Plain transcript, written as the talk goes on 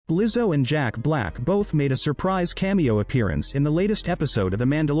Lizzo and Jack Black both made a surprise cameo appearance in the latest episode of The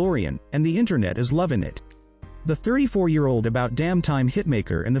Mandalorian, and the internet is loving it. The 34-year-old about damn time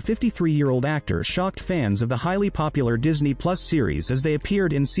hitmaker and the 53-year-old actor shocked fans of the highly popular Disney Plus series as they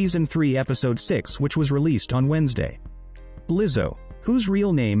appeared in Season 3 Episode 6, which was released on Wednesday. Lizzo, whose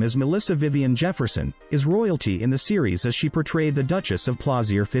real name is Melissa Vivian Jefferson, is royalty in the series as she portrayed the Duchess of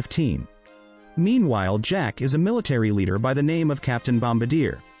Plaisir 15. Meanwhile, Jack is a military leader by the name of Captain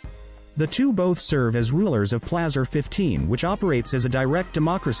Bombardier. The two both serve as rulers of Plaisir 15, which operates as a direct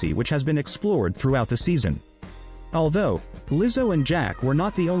democracy which has been explored throughout the season. Although, Lizzo and Jack were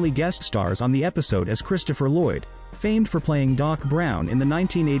not the only guest stars on the episode, as Christopher Lloyd, famed for playing Doc Brown in the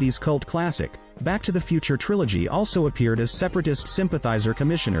 1980s cult classic Back to the Future trilogy, also appeared as separatist sympathizer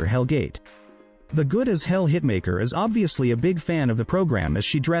Commissioner Helgait. The good-as-hell hitmaker is obviously a big fan of the program, as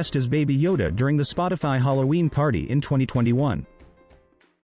she dressed as Baby Yoda during the Spotify Halloween party in 2021.